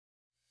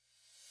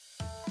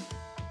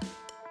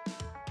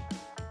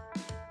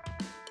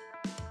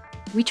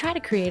We try to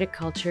create a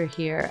culture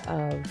here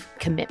of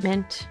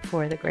commitment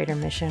for the greater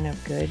mission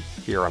of good.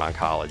 Here on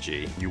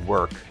Oncology, you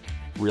work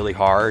really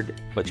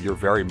hard, but you're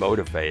very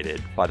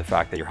motivated by the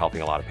fact that you're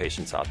helping a lot of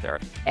patients out there.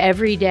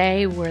 Every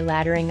day we're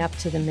laddering up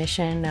to the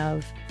mission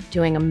of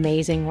doing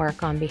amazing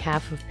work on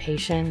behalf of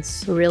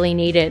patients who really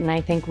need it, and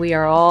I think we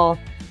are all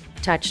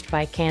touched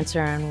by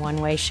cancer in one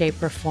way,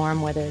 shape, or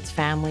form, whether it's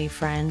family,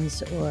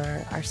 friends, or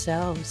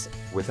ourselves.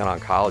 Within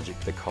Oncology,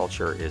 the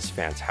culture is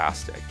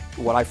fantastic.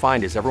 What I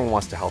find is everyone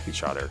wants to help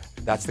each other.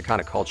 That's the kind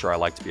of culture I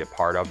like to be a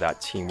part of, that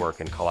teamwork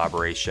and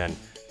collaboration.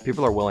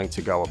 People are willing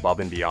to go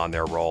above and beyond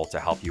their role to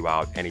help you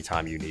out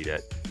anytime you need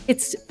it.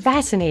 It's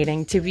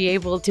fascinating to be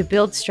able to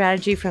build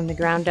strategy from the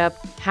ground up.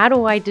 How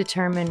do I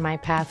determine my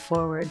path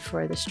forward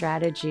for the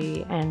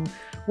strategy, and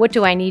what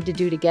do I need to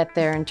do to get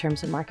there in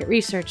terms of market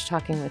research,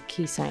 talking with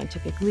key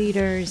scientific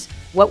leaders?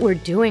 What we're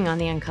doing on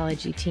the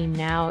oncology team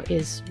now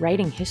is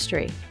writing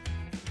history.